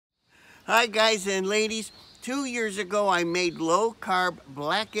Hi guys and ladies, 2 years ago I made low-carb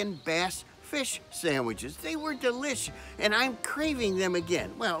blackened bass fish sandwiches. They were delicious and I'm craving them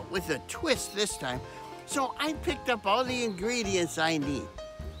again. Well, with a twist this time. So I picked up all the ingredients I need.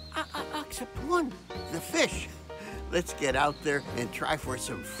 Except one, the fish. Let's get out there and try for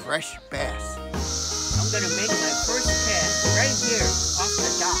some fresh bass. I'm gonna make my first cast right here off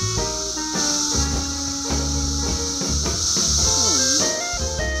the dock.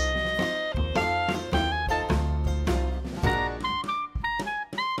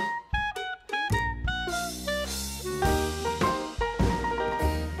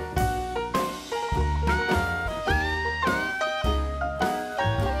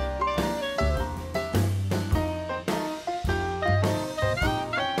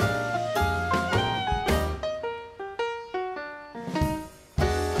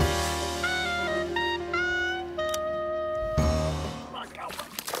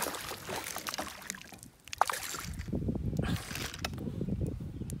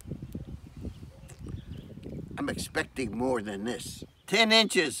 I'm expecting more than this. 10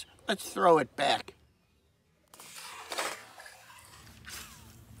 inches. Let's throw it back.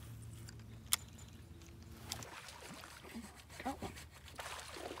 As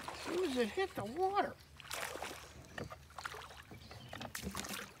soon as it hit the water.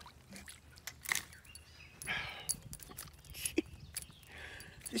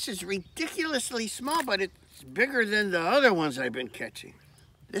 This is ridiculously small, but it's bigger than the other ones I've been catching.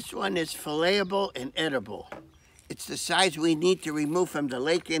 This one is filletable and edible. It's the size we need to remove from the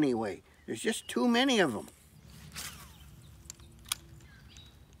lake anyway. There's just too many of them.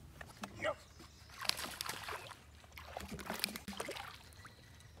 Yep.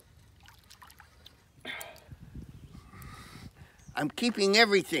 I'm keeping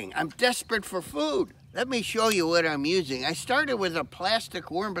everything. I'm desperate for food. Let me show you what I'm using. I started with a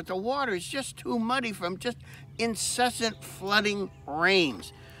plastic worm, but the water is just too muddy from just incessant flooding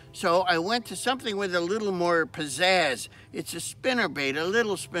rains. So I went to something with a little more pizzazz. It's a spinnerbait, a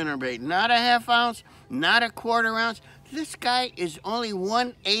little spinnerbait, not a ½ ounce, not a ¼ ounce. This guy is only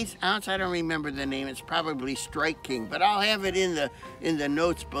 1/8 ounce. I don't remember the name. It's probably Strike King, but I'll have it in the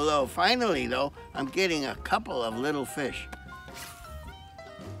notes below. Finally, though, I'm getting a couple of little fish.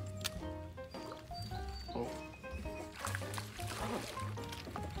 Oh.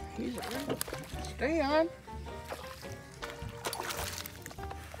 He's on. Stay on.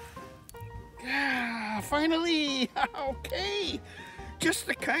 Ah, finally, okay, just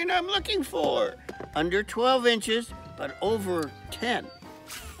the kind I'm looking for. Under 12 inches, but over 10.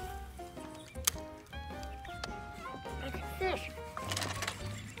 Look at fish.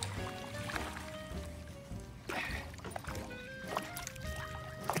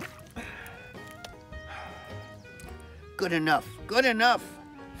 Good enough, good enough.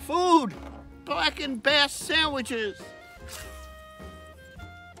 Food, blackened bass sandwiches.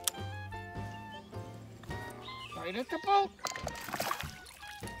 Right at the boat.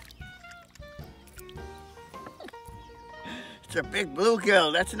 It's a big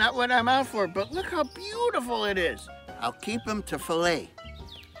bluegill. That's not what I'm out for, but look how beautiful it is. I'll keep him to fillet.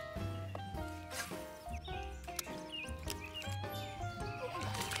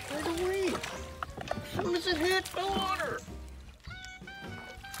 Right away. As soon as it hits the water.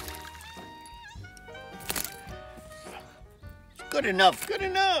 Good enough, good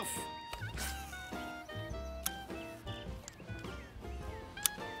enough.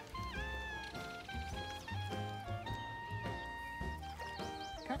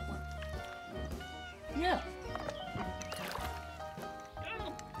 Yeah.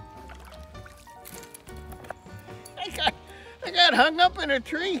 I got hung up in a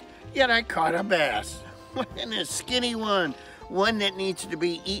tree, yet I caught a bass. And a skinny one that needs to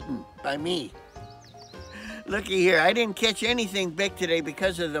be eaten by me. Looky here, I didn't catch anything big today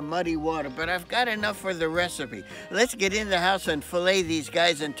because of the muddy water, but I've got enough for the recipe. Let's get in the house and fillet these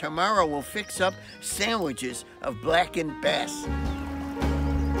guys, and tomorrow we'll fix up sandwiches of blackened bass.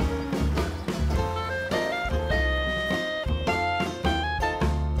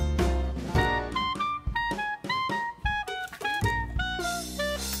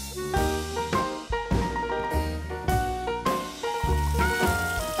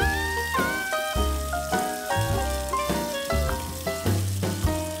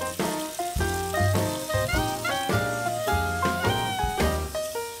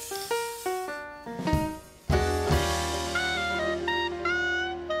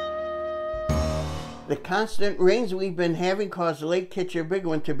 The constant rains we've been having caused Lake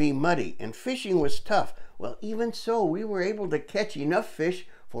Ketchabigwon to be muddy, and fishing was tough. Well, even so, we were able to catch enough fish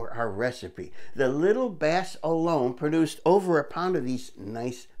for our recipe. The little bass alone produced over a pound of these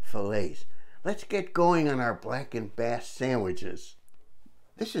nice fillets. Let's get going on our blackened bass sandwiches.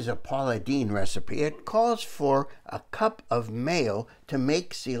 This is a Paula Deen recipe. It calls for a cup of mayo to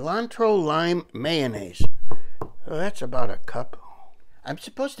make cilantro lime mayonnaise. So that's about a cup. I'm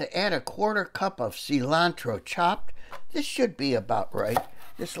supposed to add a 1/4 cup of cilantro chopped. This should be about right.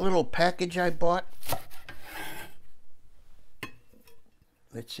 This little package I bought.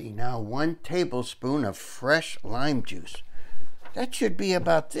 Let's see now, 1 tablespoon of fresh lime juice. That should be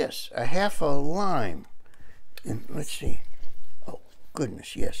about this, a 1/2 lime. And let's see. Oh,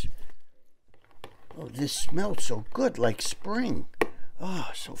 goodness, yes. Oh, this smells so good, like spring.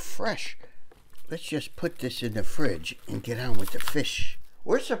 Oh, so fresh. Let's just put this in the fridge and get on with the fish.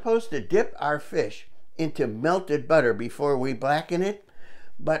 We're supposed to dip our fish into melted butter before we blacken it,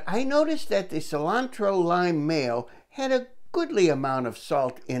 but I noticed that the cilantro lime mayo had a goodly amount of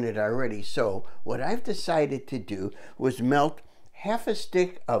salt in it already, so what I've decided to do was melt 1/2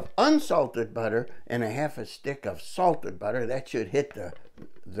 stick of unsalted butter and 1/2 stick of salted butter. That should hit the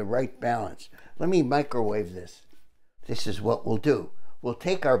right balance. Let me microwave this. This is what we'll do. We'll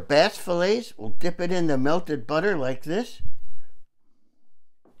take our bass fillets, we'll dip it in the melted butter like this.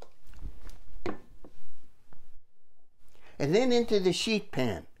 And then into the sheet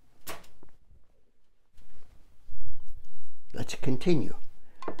pan. Let's continue.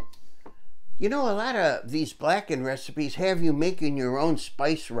 You know, a lot of these blackened recipes have you making your own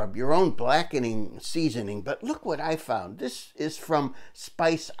spice rub, your own blackening seasoning, but look what I found. This is from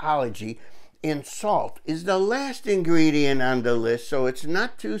Spiceology. And salt is the last ingredient on the list, so it's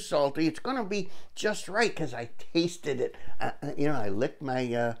not too salty. It's going to be just right because I tasted it. You know, I licked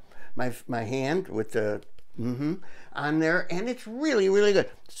my my hand with the on there, and it's really, really good.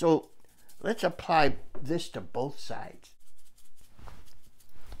 So let's apply this to both sides.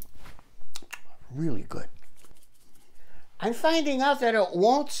 Really good. I'm finding out that it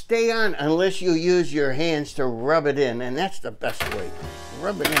won't stay on unless you use your hands to rub it in, and that's the best way.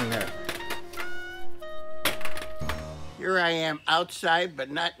 Rub it in there. Here I am outside,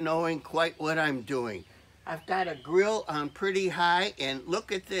 but not knowing quite what I'm doing. I've got a grill on pretty high, and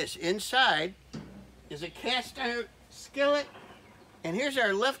look at this. Inside is a cast iron skillet, and here's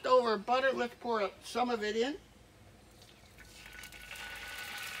our leftover butter. Let's pour some of it in.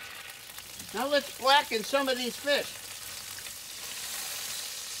 Now let's blacken some of these fish.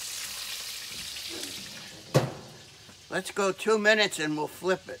 Let's go 2 minutes and we'll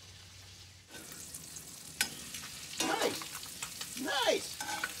flip it. Nice.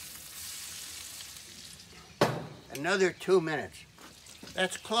 Another 2 minutes.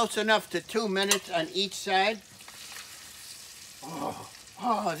 That's close enough to 2 minutes on each side.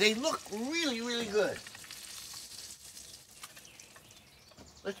 Oh, they look really, really good.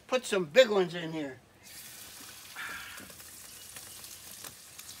 Let's put some big ones in here.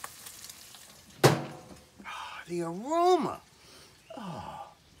 The aroma.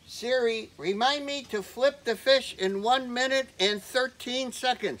 Siri, remind me to flip the fish in 1 minute and 13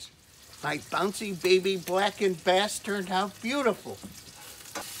 seconds. My bouncy baby blackened bass turned out beautiful.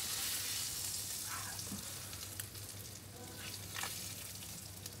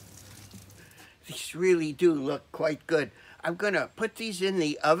 These really do look quite good. I'm gonna put these in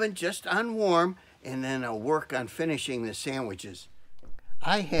the oven just on warm, and then I'll work on finishing the sandwiches.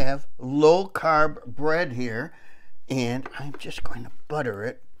 I have low-carb bread here, and I'm just going to butter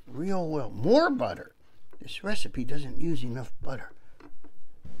it real well. More butter. This recipe doesn't use enough butter.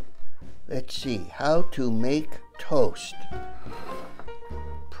 Let's see how to make toast.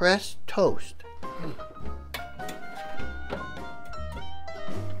 Press toast.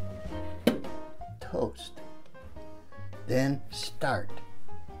 Toast. Then start.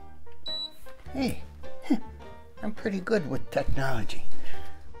 Hey, I'm pretty good with technology.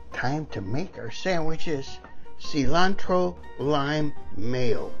 Time to make our sandwiches. Cilantro lime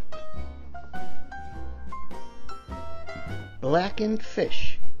mayo. Blackened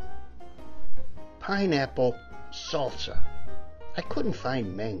fish. Pineapple salsa. I couldn't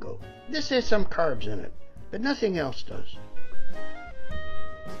find mango. This has some carbs in it, but nothing else does.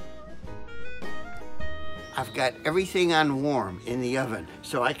 I've got everything on warm in the oven,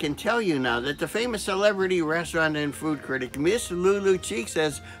 so I can tell you now that the famous celebrity restaurant and food critic Miss Lulu Cheeks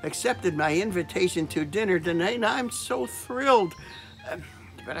has accepted my invitation to dinner tonight, and I'm so thrilled.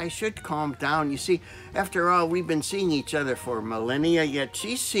 But I should calm down. You see, after all, we've been seeing each other for millennia, yet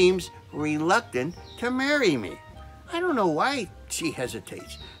she seems reluctant to marry me. I don't know why she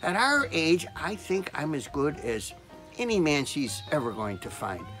hesitates. At our age, I think I'm as good as any man she's ever going to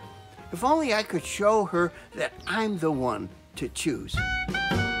find. If only I could show her that I'm the one to choose.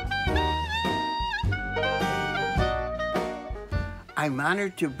 I'm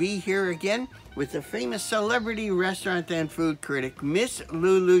honored to be here again with the famous celebrity restaurant and food critic, Miss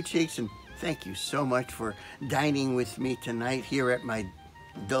Lulu Cheeks, and thank you so much for dining with me tonight here at my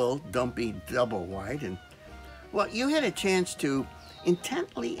dull, dumpy double wide. And well, you had a chance to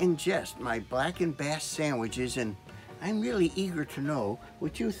intently ingest my blackened bass sandwiches, and I'm really eager to know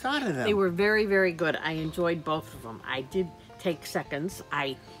what you thought of them. They were very, very good. I enjoyed both of them. I did take seconds.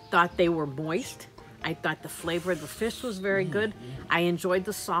 I thought they were moist. I thought the flavor of the fish was very good. I enjoyed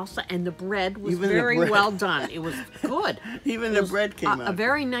the salsa, and the bread was very well done. It was good. Even the bread came out. A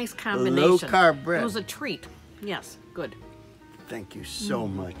very nice combination. Low-carb bread. It was a treat. Yes, good. Thank you so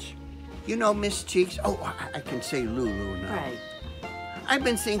much. You know, Miss Cheeks, I can say Lulu now. Right. I've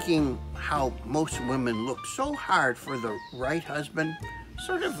been thinking how most women look so hard for the right husband,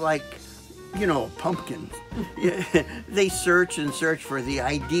 sort of like, you know, pumpkins. They search and search for the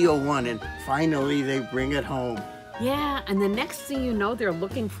ideal one, and finally they bring it home. Yeah, and the next thing you know, they're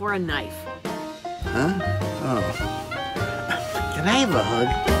looking for a knife. Huh? Oh. Can I have a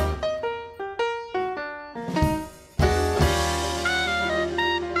hug?